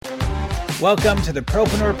Welcome to the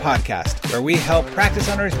Propreneur Podcast, where we help practice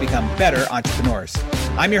owners become better entrepreneurs.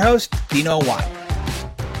 I'm your host, Dino Watt.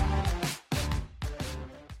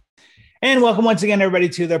 And welcome once again, everybody,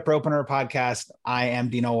 to the Propreneur Podcast. I am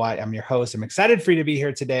Dino Watt. I'm your host. I'm excited for you to be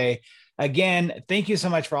here today. Again, thank you so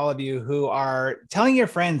much for all of you who are telling your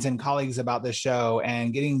friends and colleagues about this show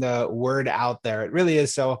and getting the word out there. It really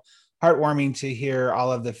is so heartwarming to hear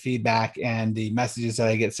all of the feedback and the messages that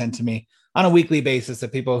I get sent to me on a weekly basis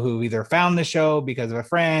of people who either found the show because of a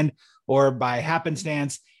friend or by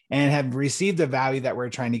happenstance and have received the value that we're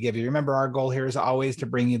trying to give you. Remember, our goal here is always to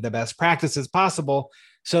bring you the best practices possible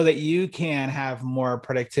so that you can have more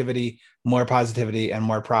productivity, more positivity, and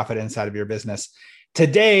more profit inside of your business.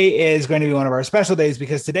 Today is going to be one of our special days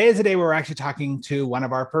because today is a day where we're actually talking to one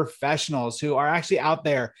of our professionals who are actually out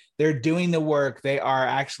there. They're doing the work. They are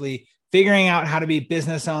actually figuring out how to be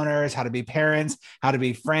business owners, how to be parents, how to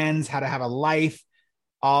be friends, how to have a life,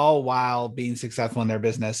 all while being successful in their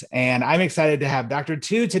business. And I'm excited to have Dr.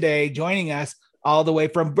 Tu today joining us all the way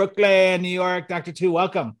from Brooklyn, New York. Dr. Tu,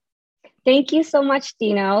 welcome. Thank you so much,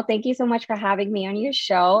 Dino. Thank you so much for having me on your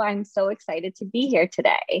show. I'm so excited to be here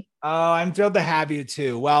today. Oh, I'm thrilled to have you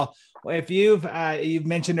too. Well, if you've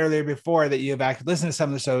mentioned earlier before that you've actually listened to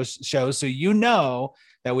some of the shows, so you know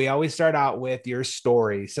that we always start out with your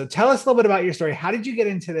story. So tell us a little bit about your story. How did you get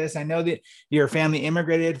into this? I know that your family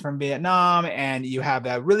immigrated from Vietnam and you have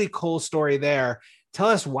a really cool story there. Tell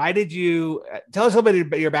us tell us a little bit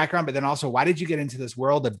about your background, but then also why did you get into this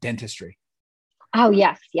world of dentistry? Oh,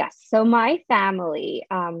 yes. So my family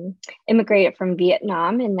immigrated from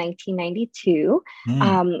Vietnam in 1992.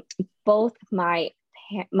 Both my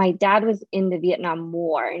dad was in the Vietnam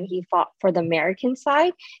War and he fought for the American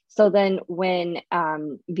side. So then when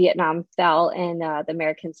Vietnam fell and the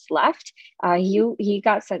Americans left, he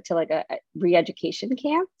got sent to like a re-education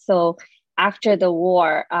camp. So after the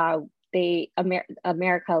war,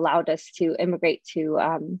 America allowed us to immigrate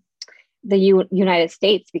to the United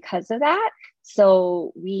States because of that.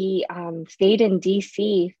 So we stayed in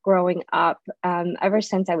DC growing up ever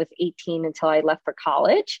since I was 18 until I left for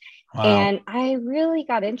college. Wow. And I really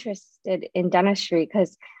got interested in dentistry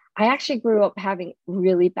because I actually grew up having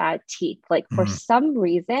really bad teeth. Like for some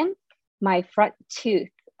reason, my front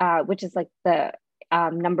tooth, which is like the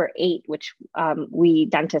number 8, which we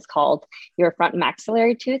dentists called your front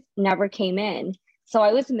maxillary tooth, never came in. So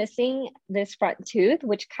I was missing this front tooth,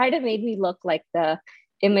 which kind of made me look like the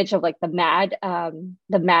image of like the Mad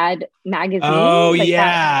magazine. Oh, like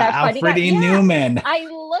yeah. that Alfred E. Newman. I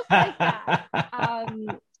look like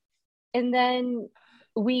that. And then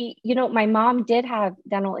my mom did have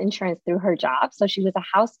dental insurance through her job. So she was a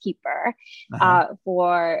housekeeper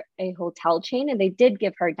for a hotel chain and they did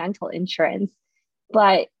give her dental insurance.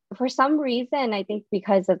 But for some reason, I think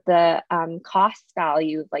because of the cost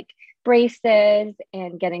value, like braces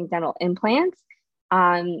and getting dental implants,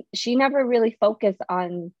 she never really focused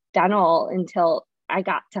on dental until I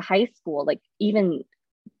got to high school, like even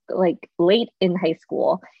like late in high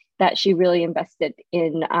school, that she really invested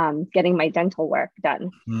in getting my dental work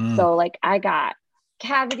done. So like I got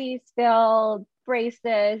cavities filled,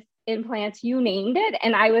 braces, implants, you named it.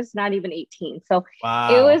 And I was not even 18. So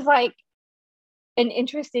It was like an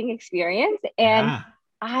interesting experience. And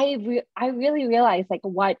I really realized like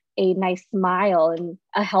what a nice smile and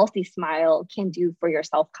a healthy smile can do for your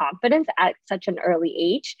self-confidence at such an early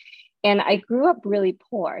age. And I grew up really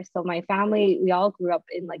poor. So my family, we all grew up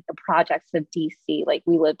in like the projects of DC. Like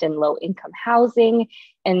we lived in low income housing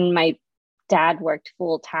and my dad worked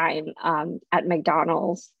full time at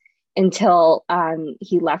McDonald's until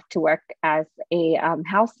he left to work as a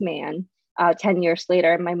houseman 10 years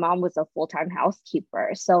later. My mom was a full-time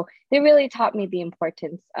housekeeper. So they really taught me the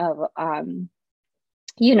importance of,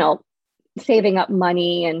 saving up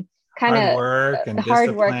money and kind of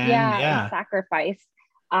hard work. And sacrifice.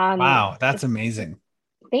 Wow, that's amazing.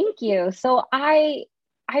 Thank you. So I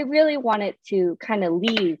really wanted to kind of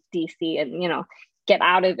leave DC and, get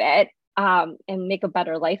out of it and make a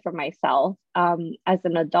better life for myself as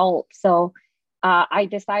an adult. So I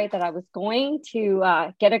decided that I was going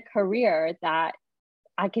to get a career that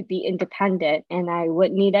I could be independent and I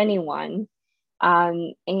wouldn't need anyone.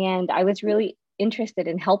 And I was really interested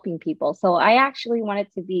in helping people. So I actually wanted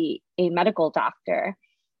to be a medical doctor.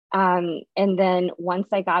 And then once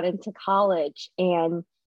I got into college and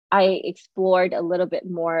I explored a little bit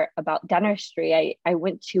more about dentistry, I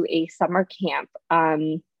went to a summer camp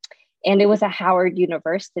and it was at Howard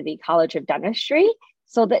University College of Dentistry.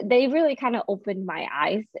 So that they really kind of opened my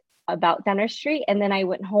eyes about dentistry. And then I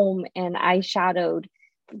went home and I shadowed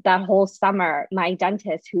that whole summer, my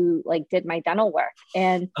dentist who like did my dental work.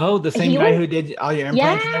 And oh, the same guy who did all your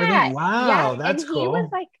implants and everything. Wow, that's and he was cool.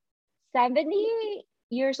 like 70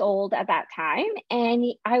 years old at that time. And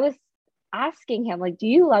I was asking him, like, do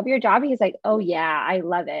you love your job? He's like, oh yeah, I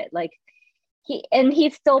love it. Like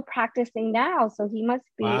he's still practicing now. So he must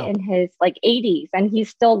be Wow. in his like 80s and he's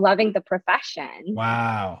still loving the profession.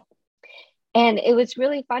 Wow. And it was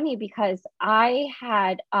really funny because I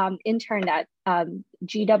had interned at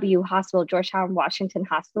GW Hospital, Georgetown Washington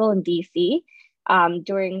Hospital in DC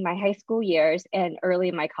during my high school years and early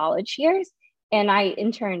in my college years. And I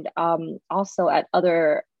interned also at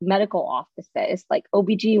other medical offices, like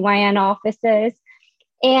OBGYN offices.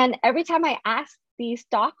 And every time I asked these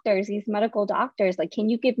doctors, these medical doctors, like, can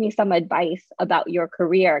you give me some advice about your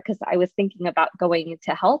career? Because I was thinking about going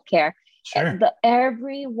into healthcare. Sure.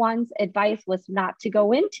 Everyone's advice was not to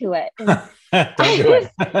go into it. And Don't do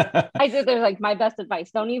it. I said, they're like, my best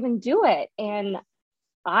advice, don't even do it. And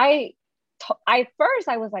I first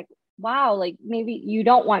I was like, wow, like maybe you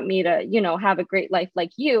don't want me to, have a great life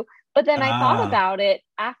like you. But then I thought about it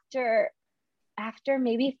after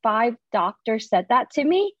maybe 5 doctors said that to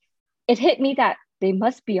me, it hit me that they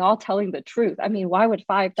must be all telling the truth. I mean, why would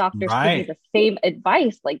 5 doctors give me the same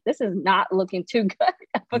advice? Like, this is not looking too good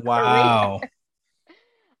of a career.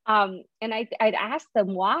 And I'd ask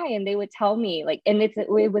them why, and they would tell me like, and it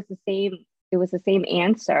was the same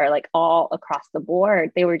answer, like all across the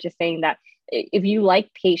board. They were just saying that if you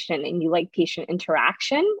like patient and you like patient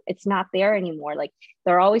interaction, it's not there anymore. Like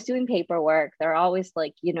they're always doing paperwork. They're always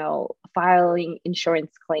like, filing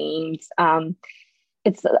insurance claims.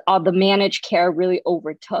 It's the managed care really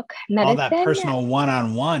overtook medicine. All that personal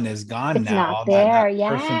one-on-one is gone it's now. Not all there.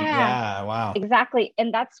 Yeah. Wow. Exactly.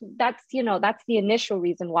 And that's the initial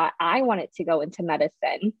reason why I wanted to go into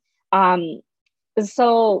medicine.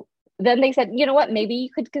 So then they said, you know what, maybe you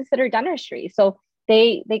could consider dentistry. So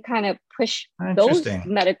they kind of push those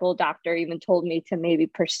medical doctor even told me to maybe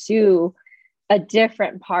pursue a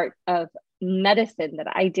different part of medicine that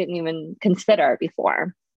I didn't even consider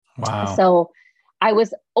before. Wow. So I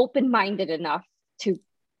was open-minded enough to,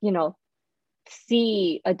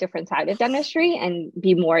 see a different side of dentistry and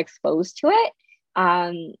be more exposed to it.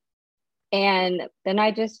 And then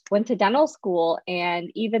I just went to dental school. And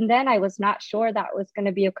even then I was not sure that was going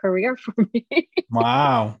to be a career for me.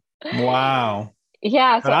 Wow.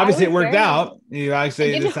 Yeah. But obviously it worked out. You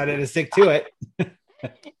actually decided to stick to it.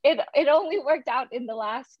 It only worked out in the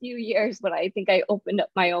last few years when I think I opened up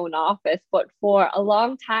my own office. But for a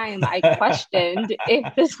long time, I questioned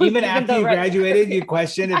if this was even after you graduated, you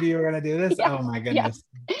questioned if you were going to do this. Yeah, oh my goodness!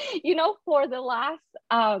 Yeah. For the last,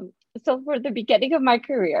 so for the beginning of my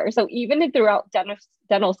career, so even throughout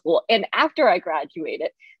dental school and after I graduated,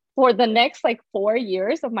 for the next like 4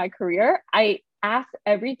 years of my career, I asked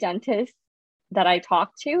every dentist that I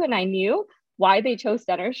talked to, and I knew why they chose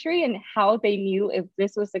dentistry and how they knew if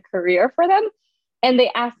this was a career for them. And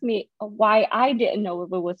they asked me why I didn't know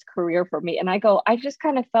if it was a career for me. And I go, I just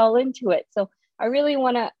kind of fell into it. So I really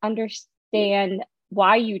want to understand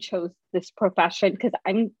why you chose this profession, because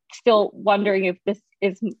I'm still wondering if this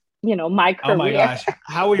is, my career. Oh my gosh.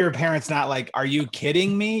 How were your parents not like, are you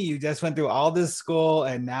kidding me? You just went through all this school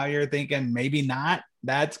and now you're thinking maybe not?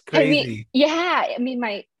 That's crazy.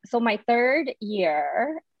 My third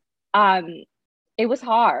year, it was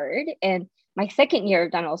hard. And my second year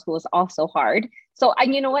of dental school was also hard. So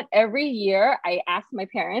you know what? Every year I asked my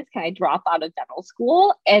parents, can I drop out of dental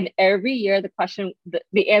school? And every year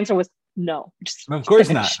the answer was no. Of course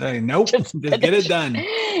not. Nope. Just get it done.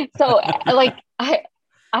 So like,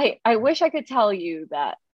 I wish I could tell you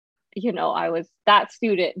that, I was that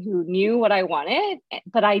student who knew what I wanted,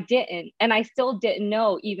 but I didn't. And I still didn't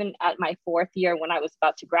know even at my 4th year when I was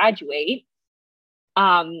about to graduate.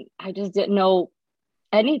 I just didn't know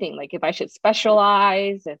anything, like if I should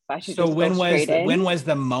specialize, if I should. So when was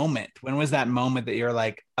the moment? When was that moment that you're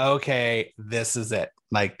like, okay, this is it?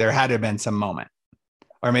 Like there had to have been some moment,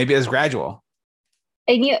 or maybe it was gradual.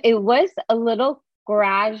 And it was a little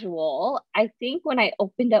gradual. I think when I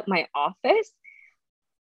opened up my office,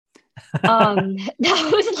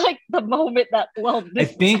 that was like the moment that, I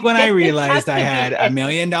think when I realized I had $1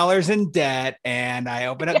 million in debt and I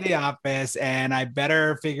opened up the office and I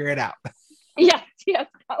better figure it out. Yes,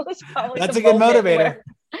 that was probably that's a good motivator.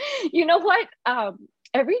 You know what?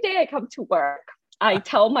 Every day I come to work, I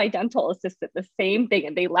tell my dental assistant the same thing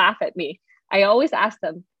and they laugh at me. I always ask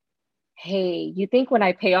them, hey, you think when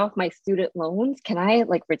I pay off my student loans, can I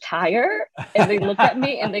like retire? And they look at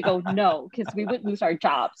me and they go, no, because we would lose our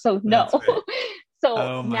job. So no.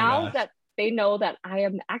 So now that they know that I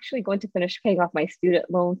am actually going to finish paying off my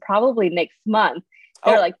student loan probably next month,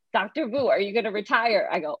 They're Oh, like, Dr. Vu, are you going to retire?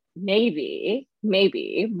 I go, maybe.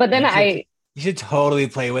 But then you should totally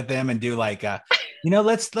play with them and do like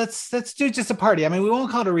let's do just a party. I mean, we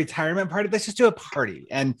won't call it a retirement party. Let's just do a party,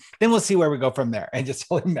 and then we'll see where we go from there. And just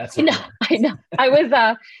totally mess with them. I know. I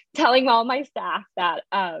was telling all my staff that,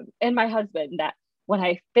 and my husband, that when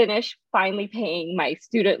I finish finally paying my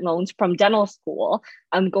student loans from dental school,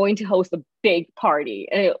 I'm going to host a big party,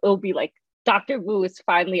 and it'll be like Dr. Vu is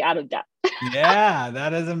finally out of debt. Yeah,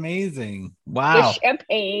 that is amazing. With Wow.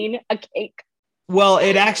 champagne, a cake. Well,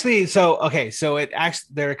 it actually,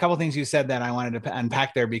 there are a couple things you said that I wanted to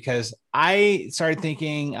unpack there, because I started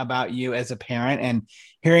thinking about you as a parent and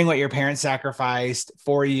hearing what your parents sacrificed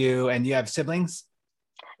for you. And you have siblings?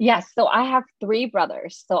 Yes. So I have three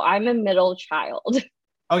brothers. So I'm a middle child.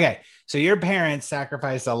 Okay. So your parents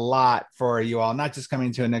sacrificed a lot for you all, not just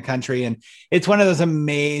coming to a new country. And it's one of those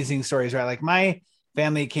amazing stories, right? Like my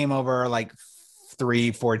family came over like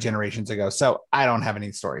 3, 4 generations ago. So I don't have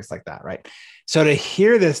any stories like that, right? So to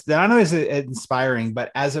hear this, not only is it inspiring,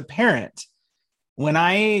 but as a parent, when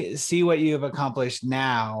I see what you have accomplished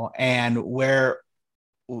now and where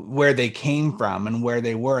they came from and where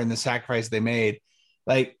they were and the sacrifice they made,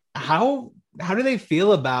 like how do they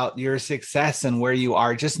feel about your success and where you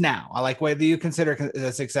are just now? I like whether you consider it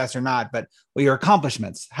a success or not, but your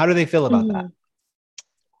accomplishments, how do they feel about that?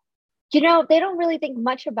 They don't really think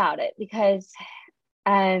much about it because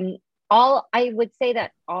I would say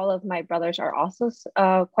that all of my brothers are also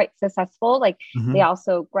quite successful. Like they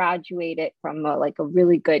also graduated from like a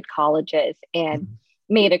really good colleges and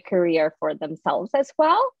made a career for themselves as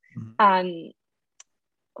well.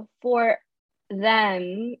 For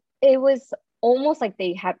them, it was almost like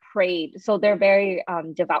they had prayed. So they're very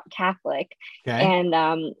devout Catholic. Okay.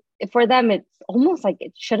 And for them, it's almost like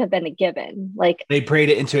it should have been a given. Like they prayed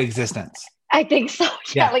it into existence. I think so.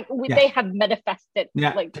 Yeah. They have manifested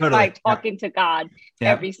totally. by talking to God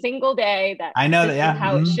every single day that I know this is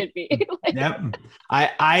how it should be.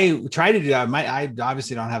 I try to do that. I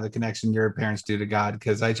obviously don't have the connection your parents do to God,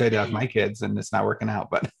 because I try to have my kids and it's not working out,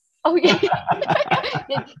 but oh yeah.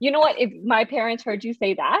 You know what? If my parents heard you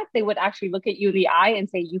say that, they would actually look at you in the eye and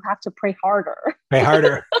say, you have to pray harder. Pray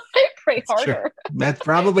harder. Pray harder. True. That's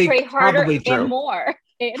probably true. And more.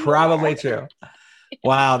 Probably true.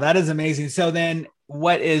 Wow, that is amazing. So then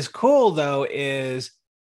what is cool though is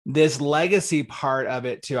this legacy part of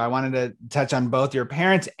it too. I wanted to touch on both your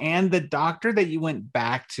parents and the doctor that you went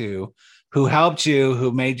back to, who helped you,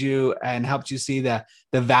 who made you and helped you see the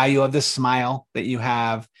value of the smile that you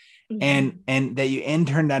have, and that you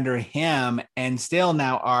interned under him and still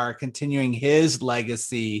now are continuing his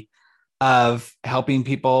legacy of helping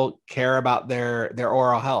people care about their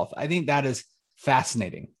oral health. I think that is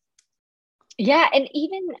fascinating. Yeah. And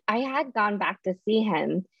even I had gone back to see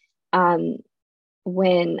him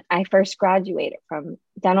when I first graduated from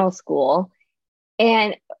dental school.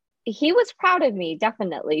 And he was proud of me,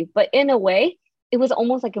 definitely. But in a way, it was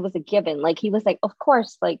almost like it was a given. Like he was like, of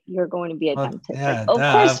course, like you're going to be a dentist. Like, of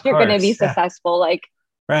course you're going to be successful. Like,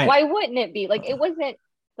 right. Why wouldn't it be? Like, it wasn't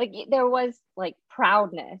like there was like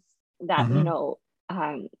proudness that,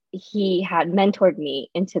 he had mentored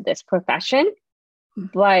me into this profession.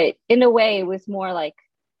 But in a way, it was more like,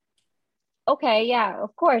 okay, yeah,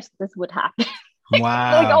 of course this would happen.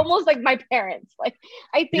 Wow. Like almost like my parents. Like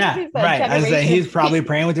I think this is right. I was like, he's probably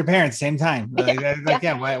praying with your parents same time.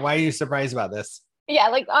 Why are you surprised about this? Yeah,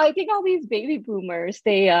 like I think all these baby boomers,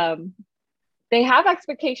 they have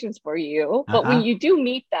expectations for you, but when you do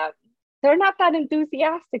meet them, they're not that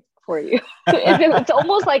enthusiastic for you. It's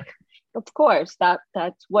almost like, of course,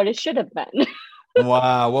 that's what it should have been.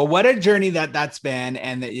 Wow. Well, what a journey that's been,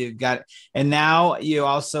 and that you've got, and now you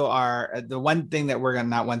also are one of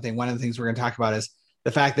the things we're going to talk about is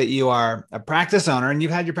the fact that you are a practice owner, and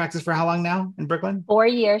you've had your practice for how long now in Brooklyn? 4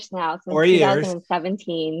 years now, since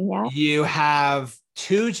 2017. Yeah. You have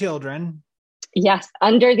 2 children. Yes.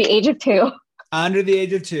 Under the age of 2. Under the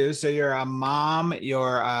age of 2. So you're a mom,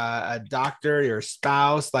 you're a doctor, you're a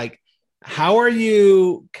spouse. Like, how are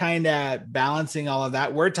you kind of balancing all of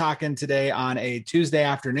that? We're talking today on a Tuesday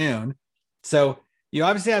afternoon. So you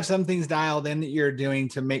obviously have some things dialed in that you're doing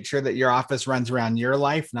to make sure that your office runs around your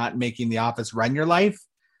life, not making the office run your life.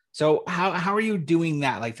 So how are you doing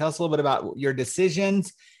that? Like, tell us a little bit about your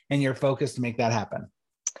decisions and your focus to make that happen.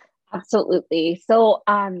 Absolutely. So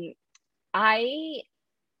I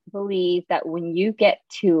believe that when you get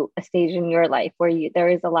to a stage in your life where there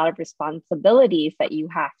is a lot of responsibilities that you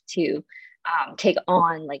have to take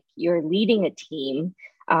on, like you're leading a team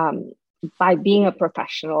by being a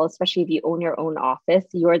professional, especially if you own your own office,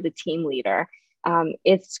 you're the team leader.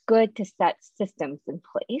 It's good to set systems in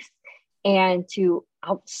place and to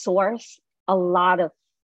outsource a lot of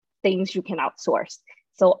things you can outsource.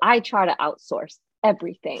 So I try to outsource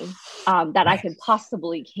everything that I can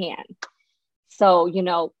possibly can. So,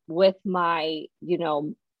 with my,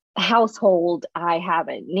 household, I have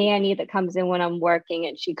a nanny that comes in when I'm working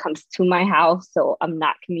and she comes to my house. So I'm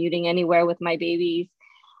not commuting anywhere with my babies.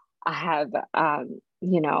 I have,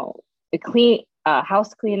 a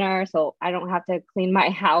house cleaner. So I don't have to clean my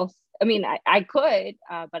house. I mean, I could,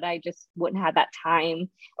 but I just wouldn't have that time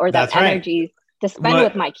or that energy to spend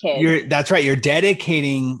with my kids. That's right. You're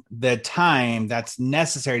dedicating the time that's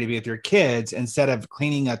necessary to be with your kids instead of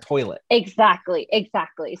cleaning a toilet. Exactly. So,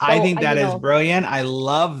 I think that is brilliant. I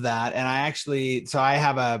love that. And I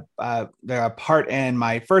have a part in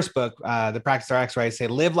my first book, The Practice RX, where I say,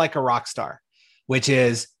 live like a rock star, which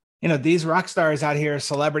is, these rock stars out here,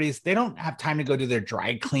 celebrities, they don't have time to go do their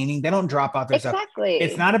dry cleaning. They don't drop off their stuff.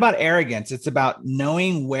 It's not about arrogance. It's about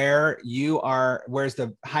knowing where you are, where's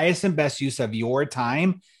the highest and best use of your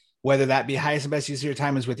time, whether that be highest and best use of your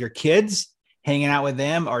time is with your kids, hanging out with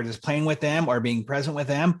them, or just playing with them, or being present with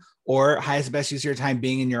them, or highest and best use of your time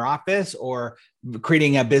being in your office or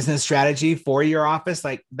creating a business strategy for your office.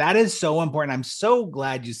 Like, that is so important. I'm so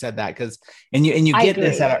glad you said that, because you get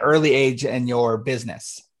this at an early age in your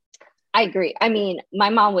business. I agree. I mean, my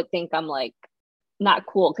mom would think I'm like not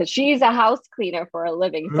cool because she's a house cleaner for a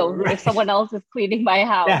living. So if someone else is cleaning my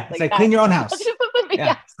house, it's like clean your own house.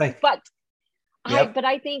 But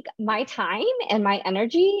I think my time and my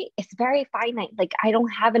energy is very finite. Like, I don't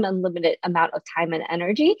have an unlimited amount of time and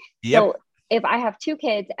energy. So if I have 2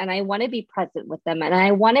 kids and I want to be present with them and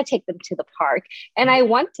I want to take them to the park and I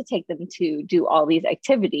want to take them to do all these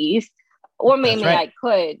activities, or maybe I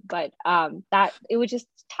could, but that it would just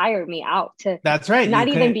tire me out to not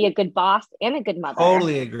even be a good boss and a good mother. I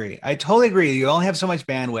totally agree. You only have so much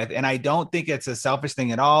bandwidth. And I don't think it's a selfish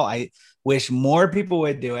thing at all. I wish more people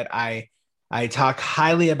would do it. I talk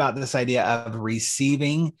highly about this idea of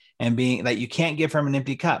receiving and being that you can't give from an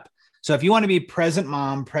empty cup. So if you want to be present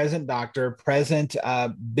mom, present doctor, present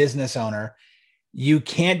business owner, you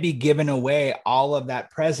can't be giving away all of that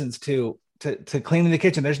presence to cleaning the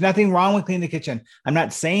kitchen. There's nothing wrong with cleaning the kitchen. I'm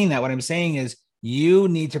not saying that. What I'm saying is you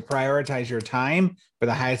need to prioritize your time for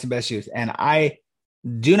the highest and best use. And I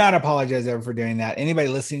do not apologize ever for doing that. Anybody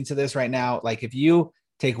listening to this right now, like, if you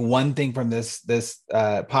take one thing from this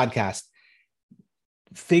podcast,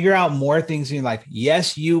 figure out more things in your life.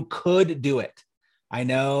 Yes, you could do it. I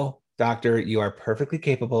know, doctor, you are perfectly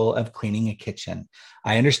capable of cleaning a kitchen.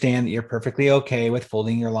 I understand that you're perfectly okay with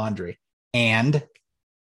folding your laundry, and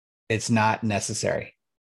it's not necessary.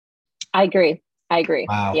 I agree.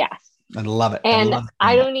 Wow. Yes. I love it. And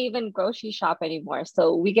I don't even grocery shop anymore.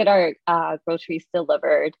 So we get our groceries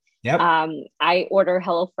delivered. Yep. I order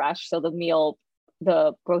HelloFresh. So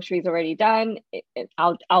the groceries already done.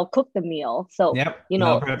 I'll cook the meal. So,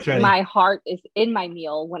 my heart is in my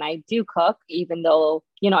meal when I do cook, even though,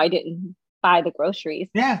 I didn't buy the groceries.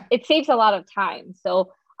 Yeah. It saves a lot of time.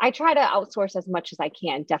 So I try to outsource as much as I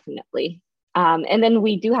can, definitely. And then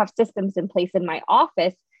we do have systems in place in my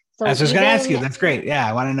office. So I was just going to ask you. That's great. Yeah.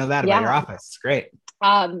 I want to know that about your office. It's great.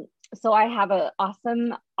 So I have an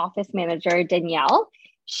awesome office manager, Danielle.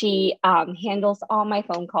 She handles all my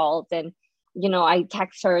phone calls, and, I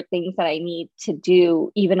text her things that I need to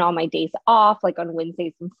do, even on my days off, like on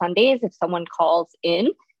Wednesdays and Sundays. If someone calls in,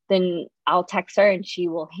 then I'll text her and she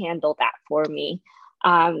will handle that for me.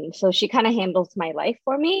 So she kind of handles my life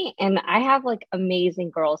for me. And I have like amazing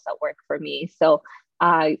girls that work for me. So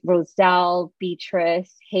Roselle,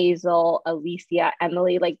 Beatrice, Hazel, Alicia,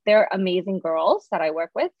 Emily, like, they're amazing girls that I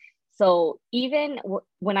work with. So even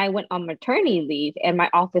when I went on maternity leave and my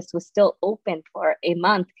office was still open for a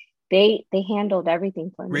month, they handled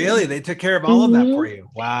everything for me. Really? They took care of all of that for you?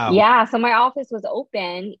 Wow. Yeah. So my office was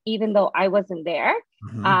open even though I wasn't there.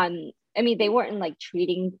 I mean, they weren't like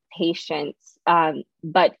treating patients,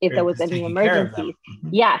 but if there was any emergencies,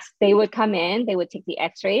 yes, they would come in, they would take the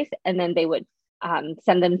x-rays, and then they would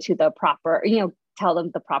send them to the proper, tell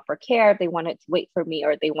them the proper care if they wanted to wait for me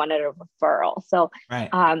or they wanted a referral. So,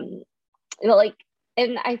 and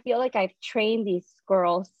I feel like I've trained these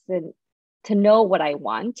girls to know what I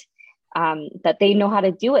want, that they know how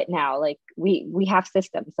to do it now. Like, we have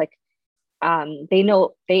systems, like, they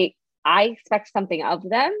know I expect something of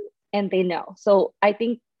them, and they know. So I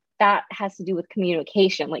think that has to do with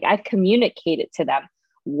communication. Like, I've communicated to them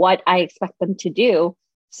what I expect them to do,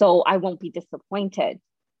 so I won't be disappointed.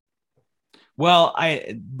 Well,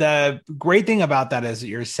 the great thing about that is that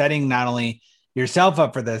you're setting not only yourself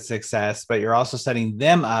up for the success, but you're also setting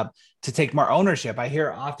them up to take more ownership. I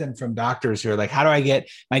hear often from doctors who are like, how do I get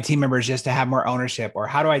my team members just to have more ownership? Or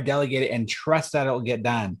how do I delegate it and trust that it'll get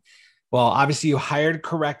done? Well, obviously you hired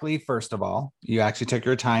correctly. First of all, you actually took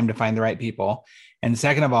your time to find the right people. And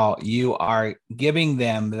second of all, you are giving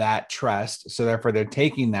them that trust. So therefore they're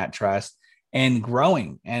taking that trust and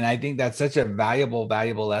growing. And I think that's such a valuable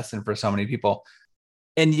lesson for so many people.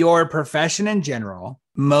 In your profession in general,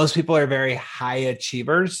 most people are very high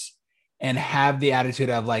achievers and have the attitude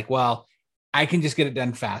of like, well, I can just get it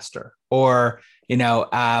done faster, or,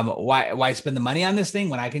 why spend the money on this thing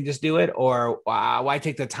when I can just do it? Or why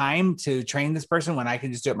take the time to train this person when I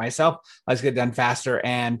can just do it myself? Let's get it done faster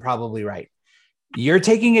and probably right. You're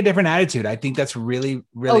taking a different attitude. I think that's really,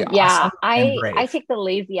 really awesome. I take the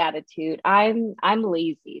lazy attitude. I'm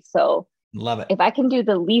lazy. So love it. If I can do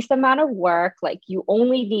the least amount of work, like you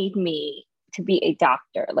only need me to be a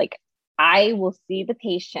doctor. Like I will see the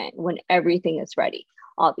patient when everything is ready.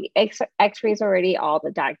 All the x-rays are ready, all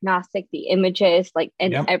the diagnostic, the images,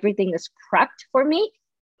 and everything is prepped for me,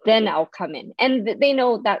 then I'll come in. And they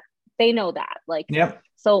know that.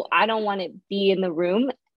 So I don't want to be in the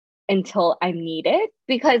room until I'm needed,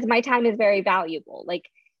 because my time is very valuable. Like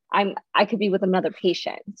I could be with another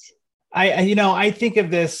patient. I think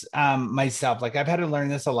of this myself. Like I've had to learn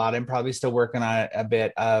this a lot. I'm probably still working on a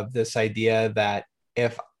bit of this idea that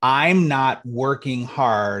if I'm not working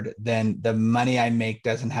hard, then the money I make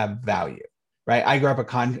doesn't have value, right? I grew up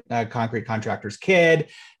a concrete contractor's kid.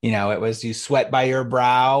 It was you sweat by your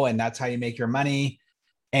brow and that's how you make your money.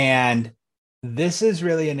 And this is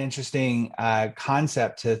really an interesting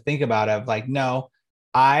concept to think about of like, no,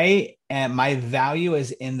 my value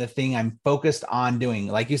is in the thing I'm focused on doing.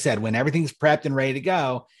 Like you said, when everything's prepped and ready to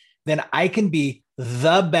go, then I can be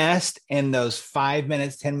the best in those 5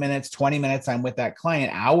 minutes, 10 minutes, 20 minutes I'm with that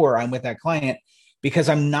client, I'm with that client, because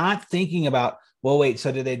I'm not thinking about, well, wait,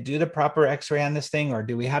 so do they do the proper x-ray on this thing? Or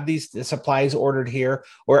do we have these supplies ordered here?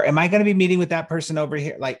 Or am I going to be meeting with that person over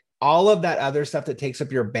here? Like all of that other stuff that takes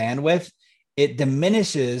up your bandwidth, it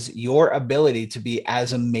diminishes your ability to be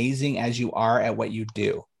as amazing as you are at what you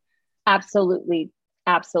do. Absolutely.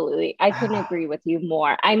 I couldn't agree with you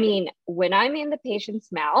more. I mean, when I'm in the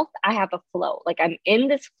patient's mouth, I have a flow. Like I'm in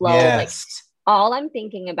this flow. Yes. Like all I'm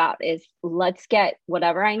thinking about is let's get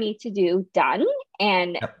whatever I need to do done.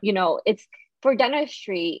 And, it's for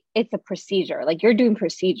dentistry, it's a procedure. Like you're doing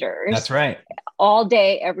procedures. That's right. All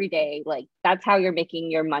day, every day. Like that's how you're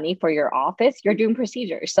making your money for your office. You're doing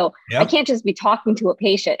procedures. So I can't just be talking to a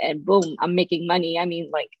patient and boom, I'm making money. I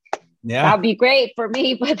mean, that'd be great for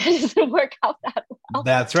me, but that doesn't work out that well.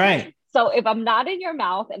 That's right. So if I'm not in your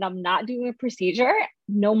mouth and I'm not doing a procedure,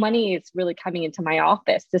 no money is really coming into my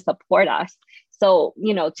office to support us. So,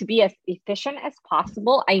 to be as efficient as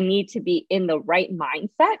possible, I need to be in the right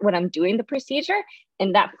mindset when I'm doing the procedure,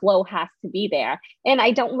 and that flow has to be there. And I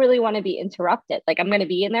don't really want to be interrupted. Like I'm going to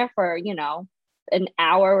be in there for, an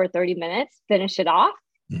hour or 30 minutes, finish it off,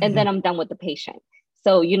 and then I'm done with the patient.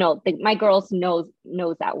 So, my girls knows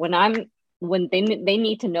that when they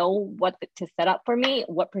need to know what to set up for me,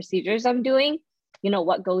 what procedures I'm doing,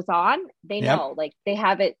 what goes on, they know, like they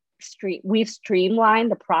have it we've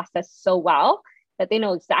streamlined the process so well that they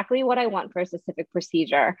know exactly what I want for a specific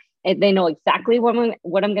procedure. And they know exactly what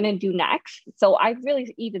I'm going to do next. So I've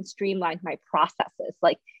really even streamlined my processes.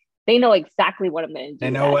 Like they know exactly what I'm going to do.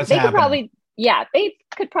 They know what's happening. They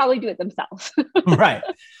could probably do it themselves. Right.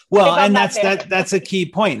 Well, and that's a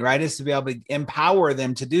key point, right? Is to be able to empower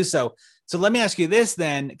them to do so. So let me ask you this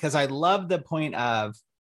then, because I love the point of,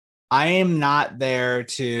 I am not there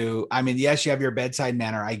to, yes, you have your bedside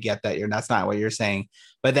manner. I get that that's not what you're saying,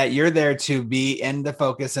 but that you're there to be in the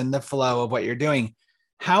focus and the flow of what you're doing.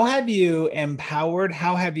 How have you empowered?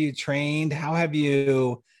 How have you trained? How have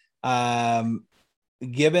you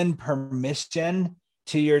given permission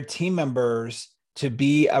to your team members to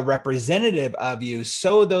be a representative of you,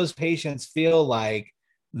 so those patients feel like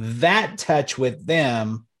that touch with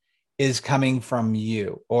them is coming from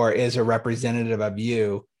you or is a representative of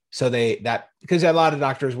you? So because a lot of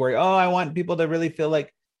doctors worry, I want people to really feel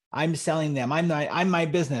like I'm selling them. I'm my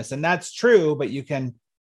business. And that's true, but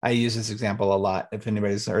I use this example a lot. If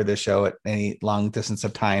anybody's heard this show at any long distance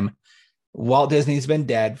of time, Walt Disney's been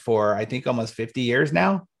dead for, I think, almost 50 years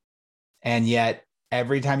now. And yet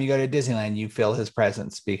every time you go to Disneyland, you feel his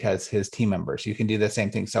presence because his team members, you can do the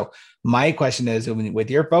same thing. So my question is,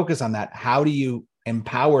 with your focus on that, how do you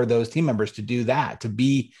empower those team members to do that, to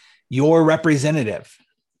be your representative?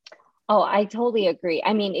 Oh, I totally agree.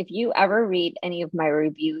 I mean, if you ever read any of my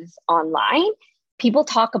reviews online, people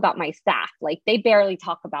talk about my staff. Like they barely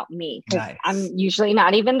talk about me because Nice. I'm usually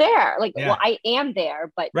not even there. Like, Yeah. well, I am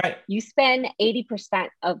there, but Right. you spend 80%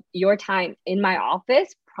 of your time in my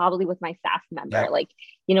office, probably with my staff member, Yep. like,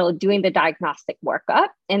 you know, doing the diagnostic workup.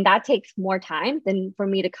 And that takes more time than for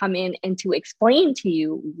me to come in and to explain to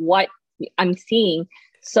you what I'm seeing.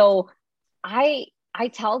 So I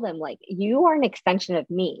tell them, like, you are an extension of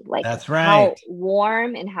me. Like, That's how right.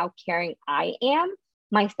 warm and how caring I am,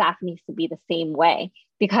 my staff needs to be the same way.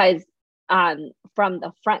 Because from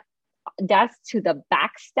the front desk to the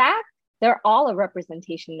back staff, they're all a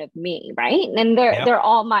representation of me, right? And Yep. they're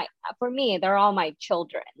all my, for me, they're all my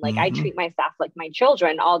children. Like, I treat my staff like my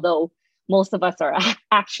children, although most of us are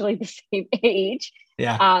actually the same age.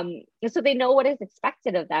 Yeah. So they know what is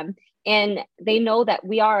expected of them. And they know that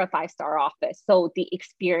we are a 5-star office. So the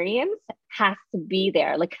experience has to be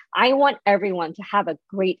there. Like, I want everyone to have a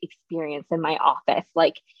great experience in my office.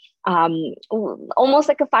 Like, almost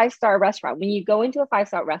like a 5-star restaurant. When you go into a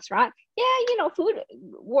 5-star restaurant, yeah, you know, food,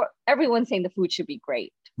 everyone's saying the food should be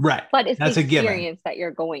great. Right. But it's That's the a given. experience that you're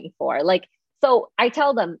going for. Like, so I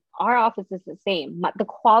tell them our office is the same. The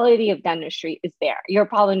quality of dentistry is there. You're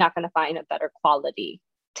probably not going to find a better quality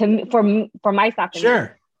for my staff.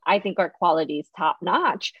 Sure. I think our quality is top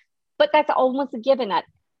notch, but that's almost a given at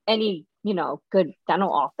any, you know, good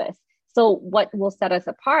dental office. So what will set us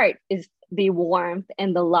apart is the warmth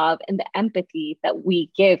and the love and the empathy that we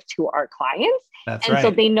give to our clients. That's and right. so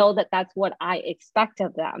they know that that's what I expect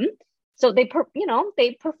of them. So they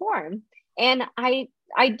perform. And I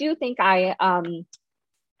do think I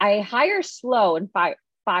hire slow and fire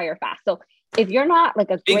fast. So if you're not like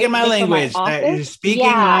a speaking great my language,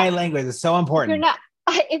 my language is so important.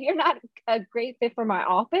 If you're not a great fit for my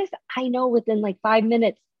office, I know within like 5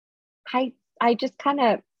 minutes, I just kind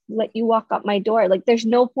of let you walk up my door. Like, there's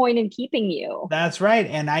no point in keeping you. That's right.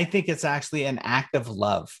 And I think it's actually an act of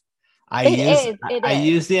love. I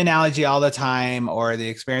use the analogy all the time, or the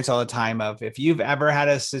experience all the time, of if you've ever had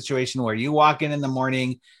a situation where you walk in the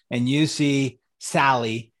morning and you see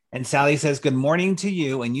Sally, and Sally says good morning to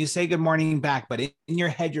you, and you say good morning back, but in your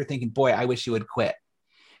head you're thinking, boy, I wish you would quit.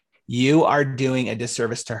 You are doing a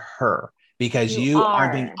disservice to her because you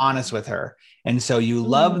aren't being honest with her. And so you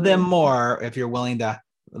love them more if you're willing to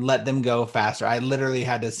let them go faster. I literally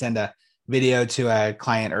had to send a video to a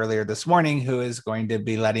client earlier this morning who is going to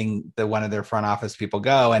be letting one of their front office people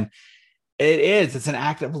go. And it's an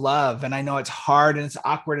act of love. And I know it's hard and it's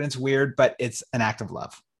awkward and it's weird, but it's an act of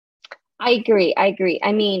love. I agree.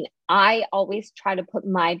 I mean, I always try to put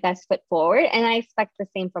my best foot forward, and I expect the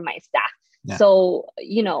same from my staff. Yeah. So,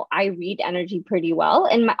 you know, I read energy pretty well,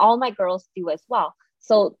 and all my girls do as well.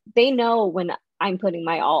 So they know when I'm putting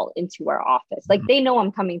my all into our office. Like, they know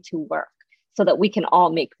I'm coming to work so that we can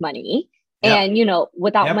all make money. Yep. And, you know,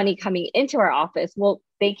 without money coming into our office, well,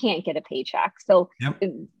 they can't get a paycheck. So,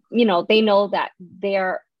 you know, they know that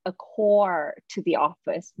they're a core to the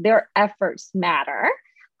office. Their efforts matter.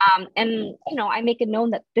 And, you know, I make it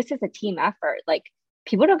known that this is a team effort. Like,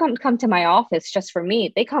 people don't come to my office just for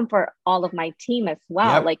me. They come for all of my team as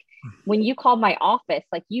well. Yep. Like, when you call my office,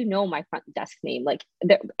 like, you know, my front desk name, like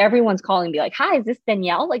everyone's calling me like, hi, is this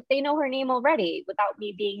Danielle? Like, they know her name already without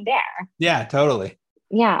me being there. Yeah, totally.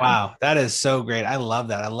 Yeah. Wow. That is so great. I love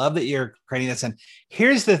that. I love that you're creating this. And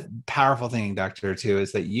here's the powerful thing, Dr. Tu,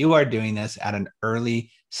 is that you are doing this at an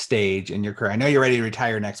early stage in your career. I know you're ready to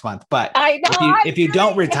retire next month, but I know, if you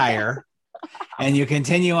don't retire and you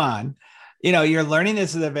continue on, you know, you're learning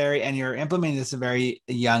this and you're implementing this at a very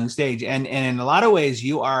young stage. And in a lot of ways,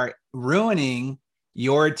 you are ruining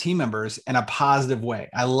your team members in a positive way.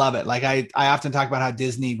 I love it. Like, I often talk about how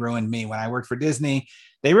Disney ruined me. When I worked for Disney,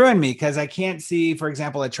 they ruined me because I can't see, for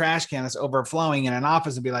example, a trash can that's overflowing in an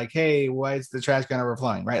office and be like, hey, why is the trash can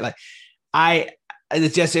overflowing? Right. Like,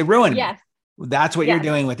 it ruined me. That's what you're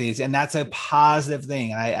doing with these. And that's a positive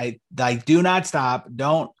thing. And I do not stop.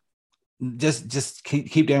 Don't just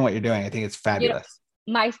keep doing what you're doing. I think it's fabulous.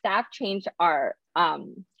 You know, my staff changed our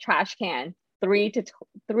trash can 3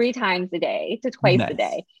 times a day to twice a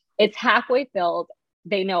day. It's halfway filled.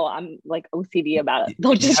 They know I'm like OCD about it.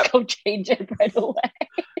 They'll just go change it right away.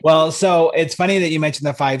 Well, so it's funny that you mentioned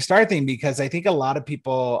the 5-star thing, because I think a lot of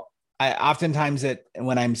people, oftentimes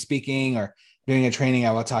when I'm speaking or doing a training,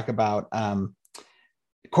 I will talk about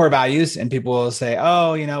core values, and people will say,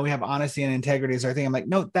 oh, you know, we have honesty and integrity as our thing. I'm like,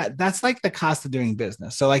 no, that's like the cost of doing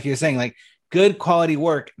business. So like you're saying, like, good quality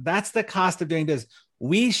work, that's the cost of doing business.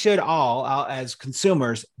 We should all, as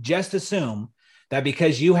consumers, just assume that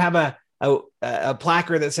because you have a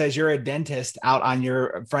placard that says you're a dentist out on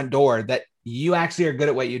your front door, that you actually are good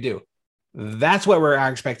at what you do. That's what our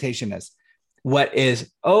expectation is. what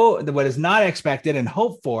is not expected and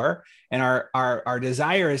hoped for. And our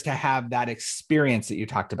desire is to have that experience that you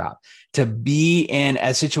talked about, to be in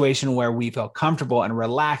a situation where we feel comfortable and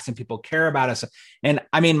relaxed and people care about us. And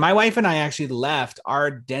I mean, my wife and I actually left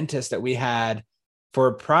our dentist that we had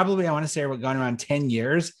for probably, I want to say we're going around 10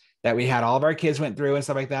 years, that we had all of our kids went through and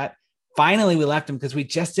stuff like that. Finally, we left them because we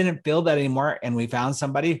just didn't feel that anymore. And we found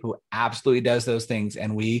somebody who absolutely does those things.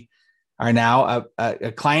 And we are now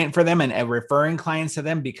a client for them and referring clients to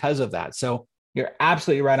them because of that. So you're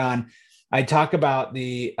absolutely right on. I talk about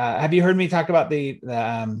have you heard me talk about the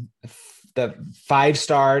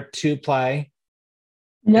 5-star 2-ply?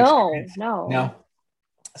 No.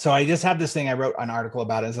 So I just have this thing. I wrote an article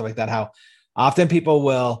about it and stuff like that, how often people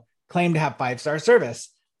will claim to have 5-star service.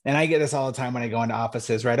 And I get this all the time when I go into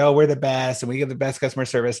offices, right? Oh, we're the best and we give the best customer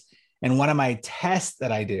service. And one of my tests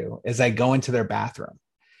that I do is I go into their bathroom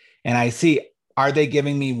and I see, are they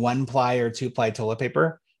giving me 1-ply or 2-ply toilet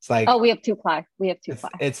paper? It's like, oh, we have 2-ply.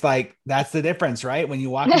 It's like, that's the difference, right? When you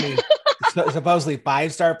walk into supposedly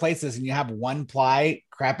 5-star places and you have 1-ply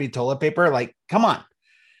crappy toilet paper, like, come on.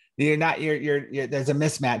 You're there's a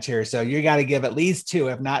mismatch here. So you got to give at least 2,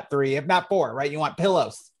 if not 3, if not 4, right? You want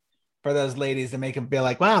pillows for those ladies to make them feel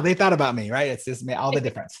like, wow, they thought about me, right? It's just all the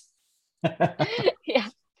difference. Yeah.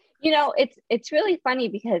 It's really funny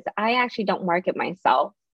because I actually don't market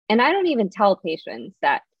myself. And I don't even tell patients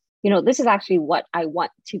that, this is actually what I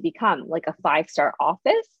want to become, like a 5-star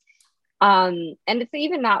office. And it's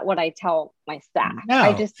even not what I tell my staff. No.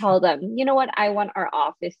 I just tell them, you know what? I want our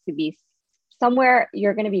office to be somewhere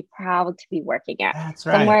you're going to be proud to be working at. That's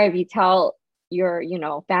right. Somewhere if you tell your,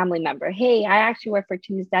 family member, hey, I actually work for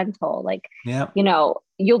Two's Dental. Like, yep.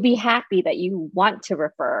 You'll be happy that you want to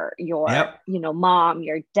refer your, yep. Mom,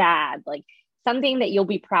 your dad, like something that you'll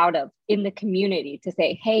be proud of in the community to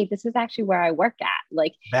say, hey, this is actually where I work at.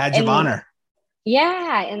 Like badge of honor.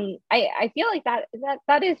 Yeah. And I feel like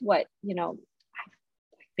that is what, I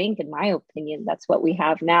think, in my opinion, that's what we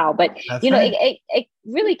have now. But, that's right. it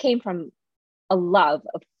really came from a love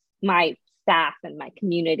of my staff and my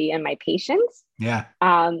community and my patients. Yeah.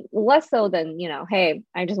 Less so than, hey,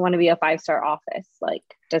 I just want to be a 5-star office, like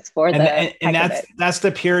just for and that's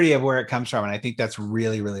the purity of where it comes from. And I think that's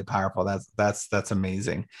really, really powerful. That's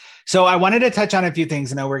amazing. So I wanted to touch on a few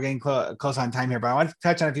things. I know we're getting close on time here, but I want to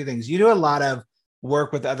touch on a few things. You do a lot of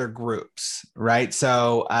work with other groups, right?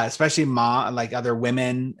 So especially like other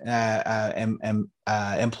women,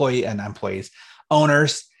 employees,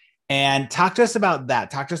 owners. And talk to us about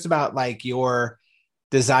that. Talk to us about like your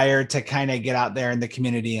desire to kind of get out there in the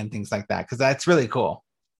community and things like that, because that's really cool.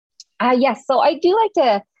 Yes. So I do like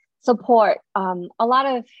to support a lot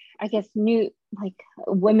of, I guess, new like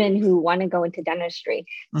women who want to go into dentistry.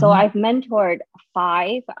 Mm-hmm. So I've mentored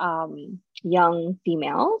 5 young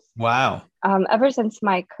females. Wow. Ever since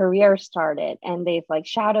my career started, and they've like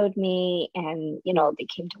shadowed me and, they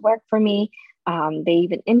came to work for me. They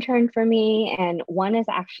even interned for me. And one is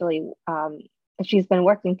actually, she's been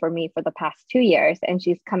working for me for the past 2 years, and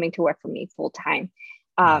she's coming to work for me full time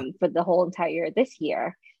for the whole entire year this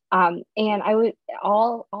year. And I would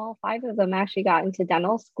all 5 of them actually got into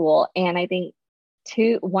dental school. And I think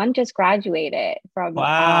one just graduated from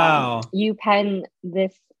UPenn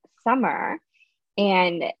this summer.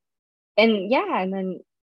 And yeah, and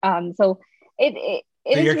then so it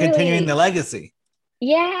so you're continuing the legacy.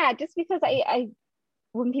 Yeah, just because I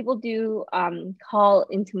when people do call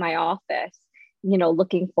into my office,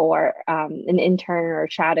 looking for an intern or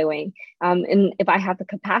shadowing, and if I have the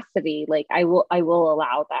capacity, like I will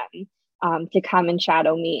allow them to come and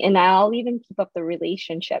shadow me, and I'll even keep up the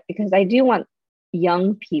relationship, because I do want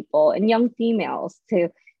young people and young females to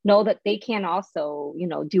know that they can also,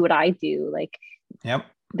 do what I do. Like, yep,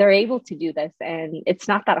 they're able to do this, and it's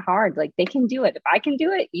not that hard. Like, they can do it. If I can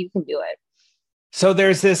do it, you can do it. So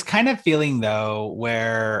there's this kind of feeling though,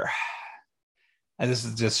 where, and this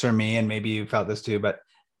is just for me, and maybe you felt this too, but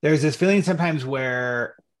there's this feeling sometimes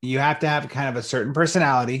where you have to have kind of a certain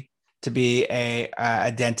personality to be a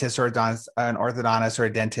dentist or an orthodontist or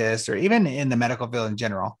a dentist, or even in the medical field in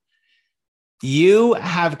general. You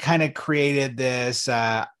have kind of created this,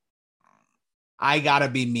 I gotta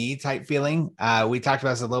be me type feeling. We talked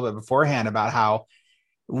about this a little bit beforehand about how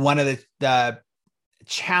one of the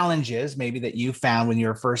challenges maybe that you found when you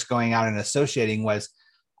were first going out and associating was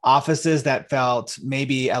offices that felt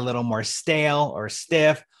maybe a little more stale or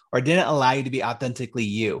stiff, or didn't allow you to be authentically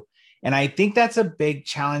you. And I think that's a big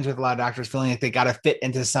challenge with a lot of doctors, feeling like they got to fit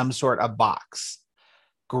into some sort of box.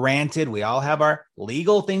 Granted, we all have our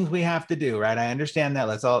legal things we have to do, right? I understand that.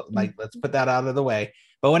 Let's put that out of the way.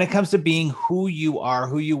 But when it comes to being who you are,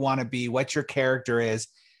 who you want to be, what your character is,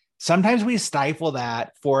 sometimes we stifle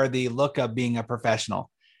that for the look of being a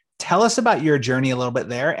professional. Tell us about your journey a little bit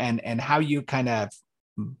there and how you kind of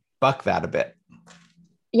buck that a bit.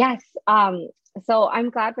 Yes. So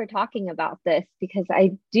I'm glad we're talking about this because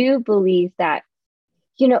I do believe that,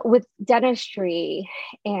 with dentistry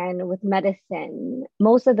and with medicine,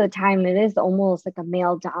 most of the time it is almost like a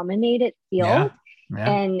male dominated field. Yeah.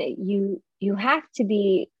 And you have to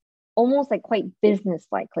be almost like quite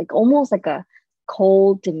business-like, like almost like a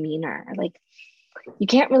cold demeanor. Like you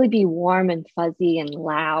can't really be warm and fuzzy and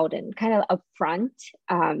loud and kind of upfront.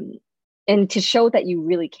 And to show that you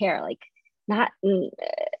really care, like not,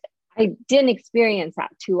 I didn't experience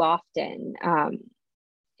that too often.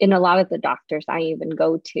 In a lot of the doctors I even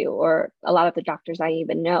go to, or a lot of the doctors I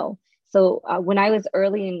even know. So when I was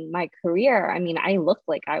early in my career, I mean, I looked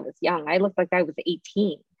like I was young. I looked like I was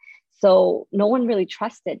 18. So no one really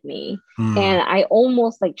trusted me. And I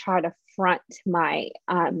almost like try to front my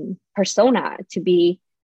persona to be,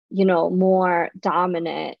 more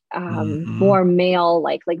dominant, more male,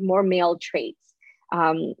 like more male traits.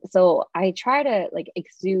 So I try to like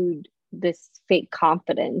exude this fake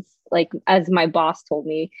confidence. Like as my boss told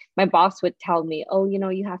me, my boss would tell me, oh,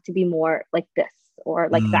 you have to be more like this or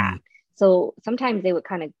like that. So sometimes they would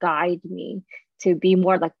kind of guide me to be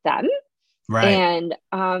more like them. Right. And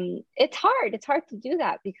it's hard. It's hard to do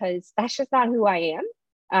that because that's just not who I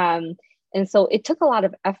am. And so it took a lot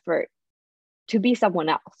of effort to be someone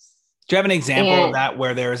else. Do you have an example of that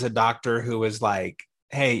where there was a doctor who was like,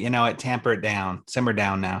 hey, tamper it down, simmer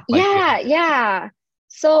down now? Like, yeah.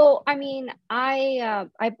 So, I mean, I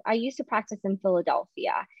used to practice in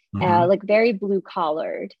Philadelphia, like very blue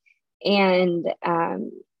collared. And,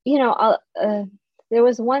 there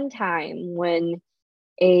was one time when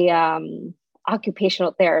a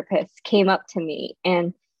occupational therapist came up to me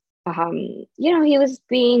and, he was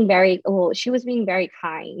being she was being very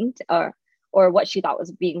kind or what she thought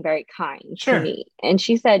was being very kind to me. And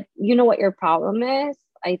she said, you know what your problem is?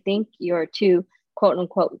 I think you're too, quote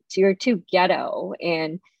unquote, you're too ghetto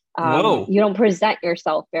and you don't present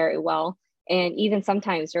yourself very well. And even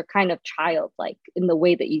sometimes you're kind of childlike in the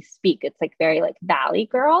way that you speak. It's like very like Valley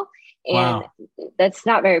girl. And that's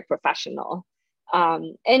not very professional.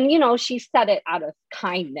 And she said it out of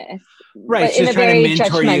kindness. Right. She's trying to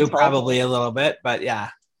mentor you probably a little bit, but yeah.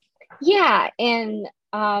 Yeah. And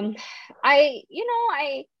I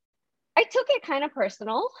took it kind of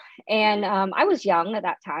personal, and I was young at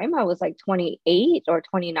that time. I was like 28 or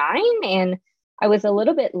 29, and I was a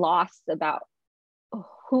little bit lost about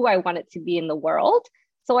who I wanted to be in the world.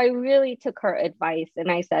 So I really took her advice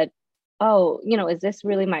and I said, oh, is this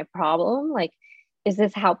really my problem? Like, is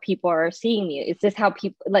this how people are seeing me? Is this how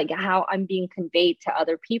people, like how I'm being conveyed to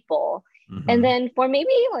other people? And then for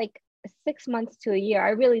maybe like 6 months to a year,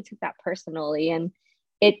 I really took that personally. And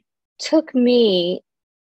it took me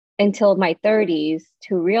until my 30s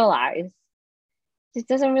to realize it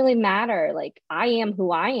doesn't really matter. Like I am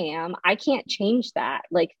who I am. I can't change that.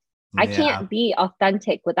 Like I can't be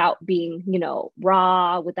authentic without being,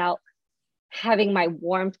 raw, without having my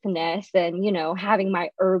warmthness and, having my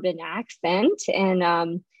urban accent.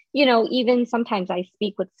 And, even sometimes I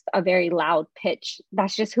speak with a very loud pitch.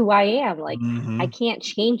 That's just who I am. Like I can't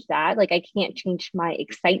change that. Like I can't change my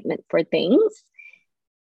excitement for things.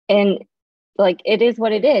 And like it is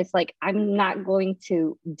what it is. Like I'm not going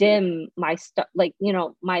to dim my stuff, like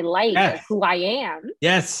my light of who I am.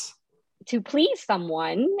 Yes. To please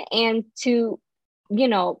someone and to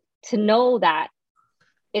know that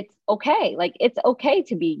it's okay. Like it's okay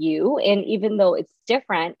to be you. And even though it's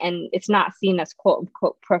different and it's not seen as quote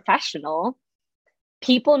unquote professional,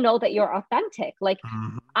 people know that you're authentic. Like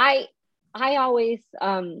I always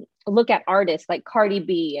look at artists like Cardi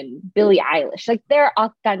B and Billie Eilish, like they're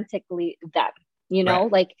authentically them,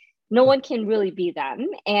 like no one can really be them.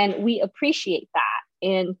 And we appreciate that.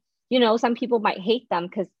 And, some people might hate them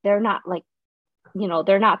because they're not like,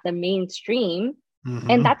 they're not the mainstream.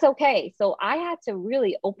 And that's okay. So I had to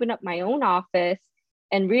really open up my own office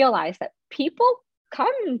and realize that people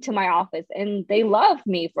come to my office and they love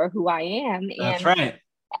me for who I am. That's and right.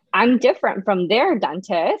 I'm different from their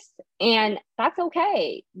dentist, and that's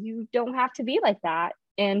okay. You don't have to be like that.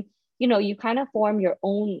 And, you kind of form your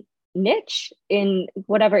own niche in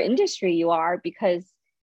whatever industry you are, because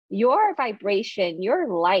your vibration, your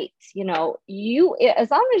light,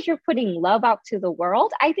 as long as you're putting love out to the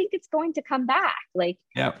world, I think it's going to come back. Like,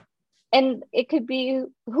 and it could be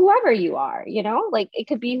whoever you are, like it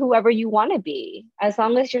could be whoever you want to be, as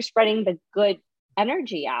long as you're spreading the good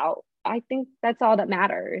energy out. I think that's all that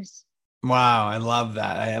matters. Wow. I love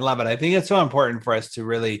that. I love it. I think it's so important for us to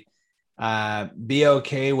really be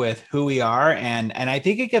okay with who we are. And I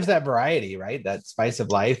think it gives that variety, right? That spice of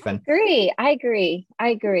life. And I agree.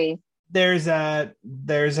 There's a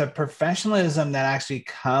professionalism that actually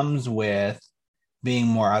comes with being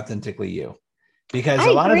more authentically you, because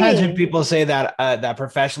a lot of times when people say that that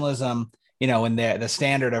professionalism, when the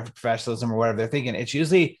standard of professionalism or whatever they're thinking, it's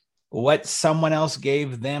usually what someone else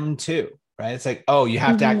gave them too, right? It's like, oh, you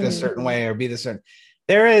have to act a certain way or be this certain.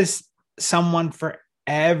 There is someone for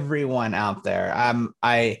everyone out there.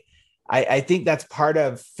 I think that's part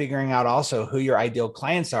of figuring out also who your ideal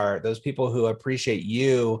clients are, those people who appreciate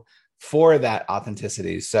you for that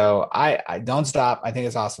authenticity. So I don't stop. I think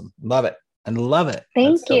it's awesome. Love it. And love it.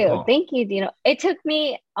 Thank you. So cool. Thank you, Dino. It took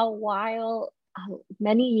me a while,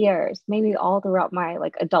 many years, maybe all throughout my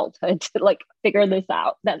adulthood to figure this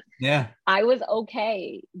out, that I was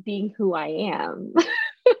okay being who I am.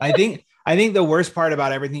 I think the worst part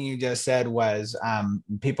about everything you just said was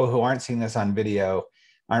people who aren't seeing this on video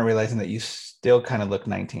aren't realizing that you still kind of look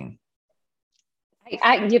 19.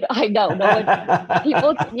 I know. No one,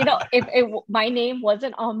 people, if my name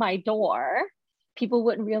wasn't on my door, people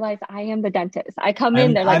wouldn't realize I am the dentist. I come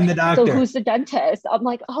in, they're like, I'm the doctor. So who's the dentist? I'm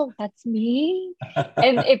like, oh, that's me.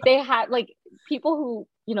 And if they had people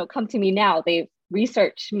who, come to me now, they've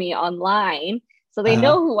researched me online. So they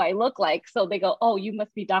know who I look like. So they go, oh, you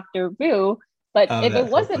must be Dr. Vu. But if it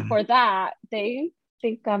wasn't for that, they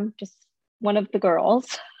think I'm just one of the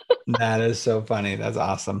girls. That is so funny. That's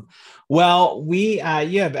awesome. Well, you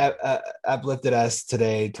have uplifted us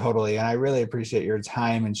today totally. And I really appreciate your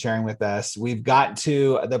time and sharing with us. We've got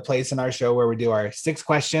to the place in our show where we do our 6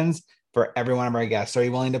 questions for every one of our guests. Are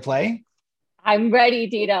you willing to play? I'm ready,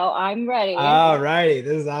 Dino. I'm ready. All righty.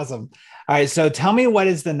 This is awesome. All right. So tell me, what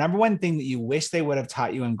is the number one thing that you wish they would have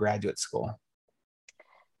taught you in graduate school?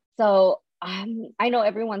 So I know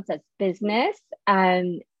everyone says business.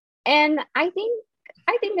 And I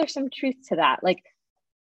think there's some truth to that.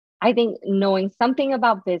 I think knowing something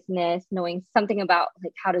about business, knowing something about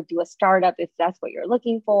how to do a startup, if that's what you're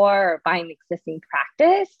looking for, or buying existing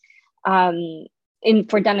practice,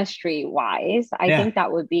 for dentistry wise, I think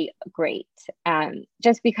that would be great.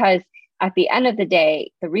 Just because at the end of the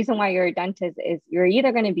day, the reason why you're a dentist is you're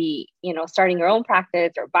either going to be, starting your own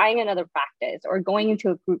practice or buying another practice or going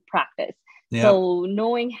into a group practice. Yep. So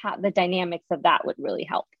knowing how the dynamics of that would really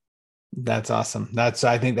help. That's awesome.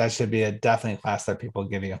 I think that should be a definite class that people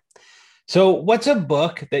give you. So what's a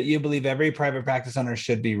book that you believe every private practice owner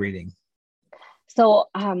should be reading? So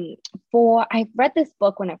I read this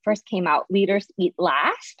book when it first came out, Leaders Eat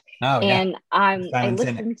Last. Oh, and I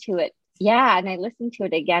listened to it. Yeah. And I listened to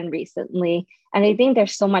it again recently. And I think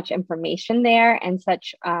there's so much information there, and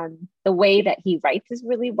such the way that he writes is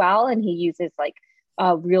really well. And he uses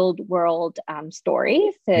real world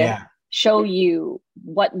stories to show you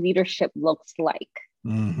what leadership looks like.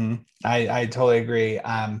 Mm-hmm. I totally agree.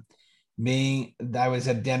 I was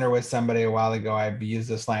at dinner with somebody a while ago. I've used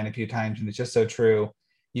this line a few times, and it's just so true.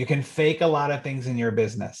 You can fake a lot of things in your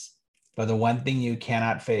business, but the one thing you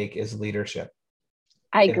cannot fake is leadership.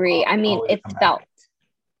 I agree. I mean, it's felt.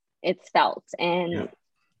 And,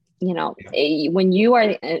 when you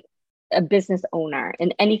are a business owner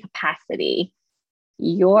in any capacity,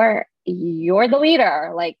 you're the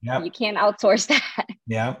leader. You can't outsource that.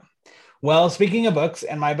 Yeah. Well, speaking of books,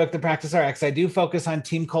 and my book, The Practice RX, I do focus on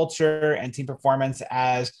team culture and team performance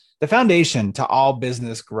as the foundation to all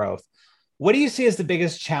business growth. What do you see as the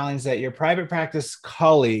biggest challenge that your private practice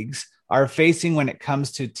colleagues are facing when it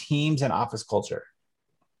comes to teams and office culture?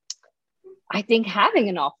 I think having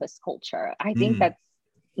an office culture, I think that's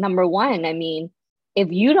number one. I mean,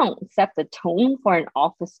 if you don't set the tone for an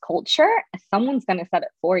office culture, someone's going to set it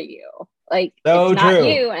for you. It's not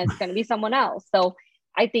you, and it's going to be someone else. So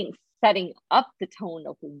I think setting up the tone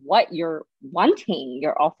of what you're wanting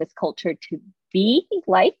your office culture to be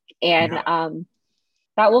like, and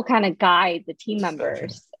that will kind of guide the team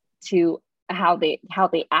members to how they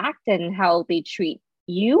act and how they treat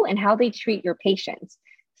you and how they treat your patients.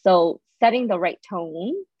 So setting the right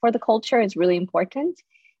tone for the culture is really important,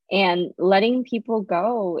 and letting people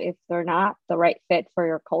go if they're not the right fit for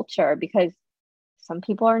your culture, because some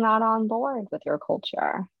people are not on board with your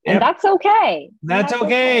culture. Yep. And that's okay. That's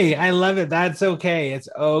okay. I love it. That's okay. It's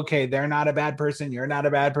okay. They're not a bad person. You're not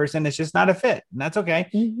a bad person. It's just not a fit. And that's okay.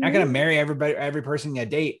 Mm-hmm. You're not going to marry every person you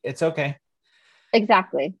date. It's okay.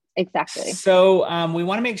 Exactly. So we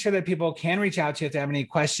want to make sure that people can reach out to you if they have any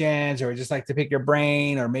questions, or just like to pick your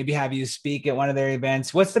brain, or maybe have you speak at one of their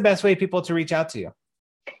events. What's the best way people to reach out to you?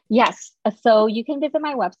 Yes. So you can visit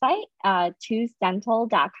my website,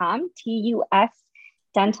 TUSdental.com, TUS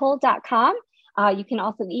dental.com. You can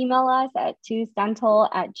also email us at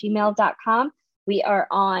choosdental@gmail.com. We are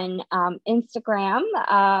on Instagram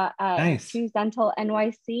at Nice. Choose Dental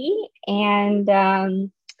NYC. And we're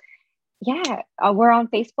on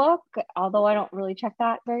Facebook, although I don't really check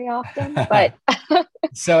that very often. But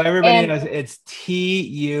So everybody knows it's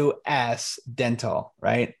TUS Dental,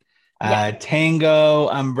 right? Yes. Tango,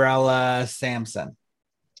 Umbrella, Samson.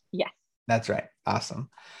 Yes. That's right. Awesome.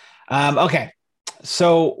 Okay.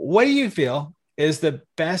 So what do you feel is the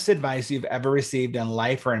best advice you've ever received in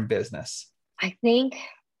life or in business? I think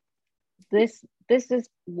this is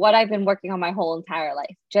what I've been working on my whole entire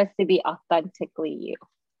life, just to be authentically you.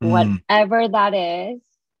 Whatever that is,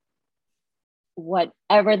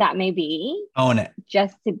 whatever that may be, own it.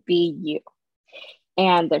 Just to be you.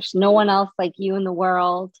 And there's no one else like you in the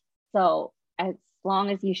world. So as long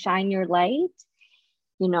as you shine your light,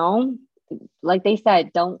 like they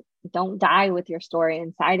said, don't die with your story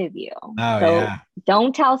inside of you.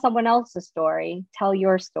 Don't tell someone else's story, tell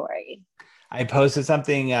your story. I posted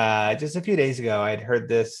something just a few days ago. I'd heard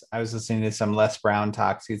this. I was listening to some Les Brown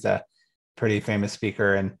talks. He's a pretty famous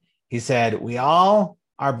speaker. And he said, we all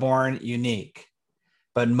are born unique,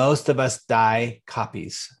 but most of us die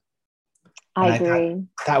copies. I agree.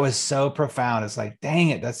 That was so profound. It's like, dang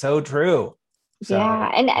it, that's so true. So,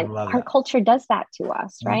 and our culture does that to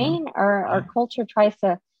us, right? Mm-hmm. Our culture tries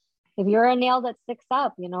to, if you're a nail that sticks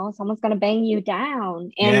up, someone's going to bang you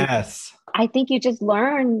down. And yes. I think you just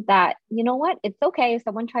learn that, you know what? It's okay if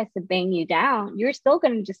someone tries to bang you down. You're still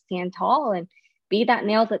going to just stand tall and be that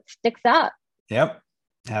nail that sticks up. Yep.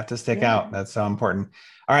 Have to stick out. That's so important.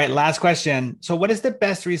 All right. Last question. So what is the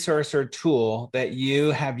best resource or tool that you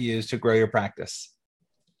have used to grow your practice?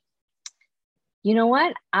 You know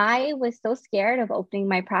what? I was so scared of opening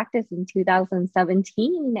my practice in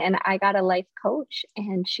 2017, and I got a life coach,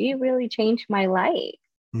 and she really changed my life.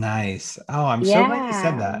 Nice. Oh, I'm so glad you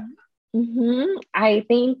said that. Mm-hmm. I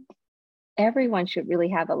think everyone should really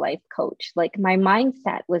have a life coach. Like, my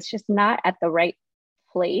mindset was just not at the right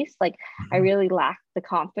place. Like, I really lacked the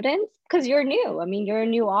confidence because you're new. I mean, you're a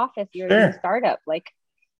new office, you're a new startup. Like,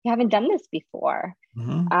 you haven't done this before.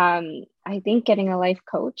 I think getting a life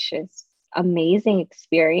coach is amazing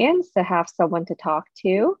experience to have someone to talk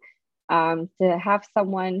to have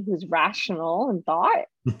someone who's rational and thought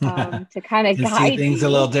to kind of guide see things a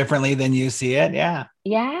little differently than you see it. And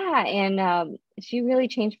she really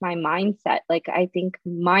changed my mindset. Like, I think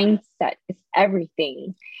mindset is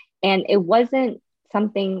everything, and it wasn't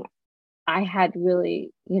something I had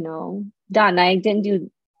really done. I didn't do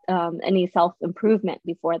any self-improvement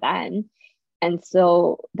before then. And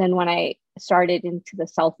so then when I started into the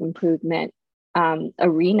self-improvement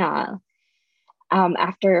arena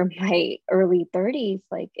after my early 30s,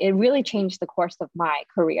 like, it really changed the course of my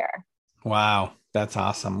career. Wow. That's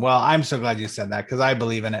awesome. Well, I'm so glad you said that because I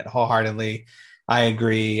believe in it wholeheartedly. I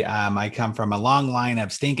agree. I come from a long line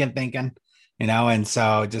of stinking thinking, and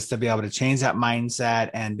so just to be able to change that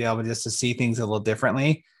mindset and be able just to see things a little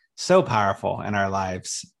differently, so powerful in our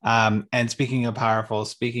lives. And speaking of powerful,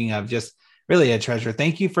 speaking of just really a treasure.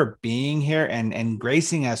 Thank you for being here and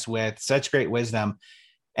gracing us with such great wisdom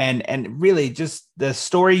and really just the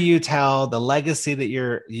story you tell, the legacy that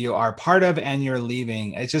you are part of and you're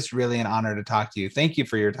leaving. It's just really an honor to talk to you. Thank you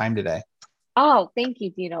for your time today. Oh, thank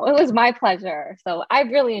you, Dino. It was my pleasure. So I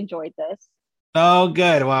really enjoyed this. Oh,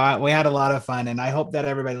 good. Well, we had a lot of fun, and I hope that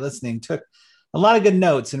everybody listening took a lot of good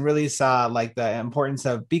notes and really saw like the importance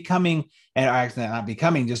of becoming, and actually not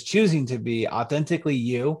becoming, just choosing to be authentically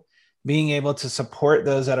you, being able to support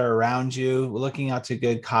those that are around you, looking out to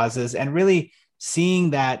good causes, and really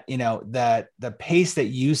seeing that, the pace that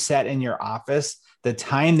you set in your office, the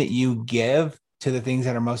time that you give to the things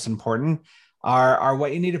that are most important are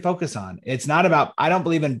what you need to focus on. It's not about, I don't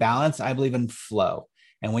believe in balance. I believe in flow.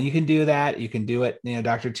 And when you can do that, you can do it.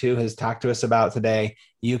 Dr. Tu has talked to us about today,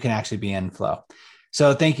 you can actually be in flow.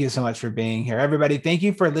 So thank you so much for being here, everybody. Thank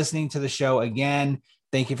you for listening to the show again.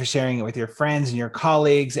 Thank you for sharing it with your friends and your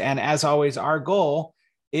colleagues. And as always, our goal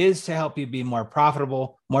is to help you be more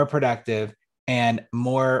profitable, more productive, and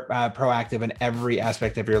more proactive in every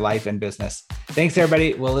aspect of your life and business. Thanks,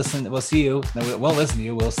 everybody. We'll see you.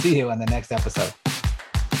 We'll see you on the next episode.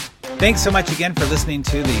 Thanks so much again for listening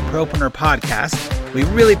to the Propreneur Podcast. We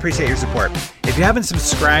really appreciate your support. If you haven't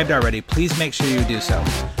subscribed already, please make sure you do so.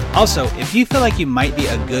 Also, if you feel like you might be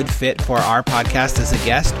a good fit for our podcast as a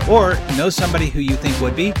guest or know somebody who you think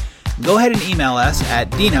would be, go ahead and email us at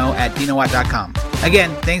dino@dinowatt.com.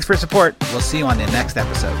 Again, thanks for support. We'll see you on the next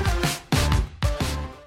episode.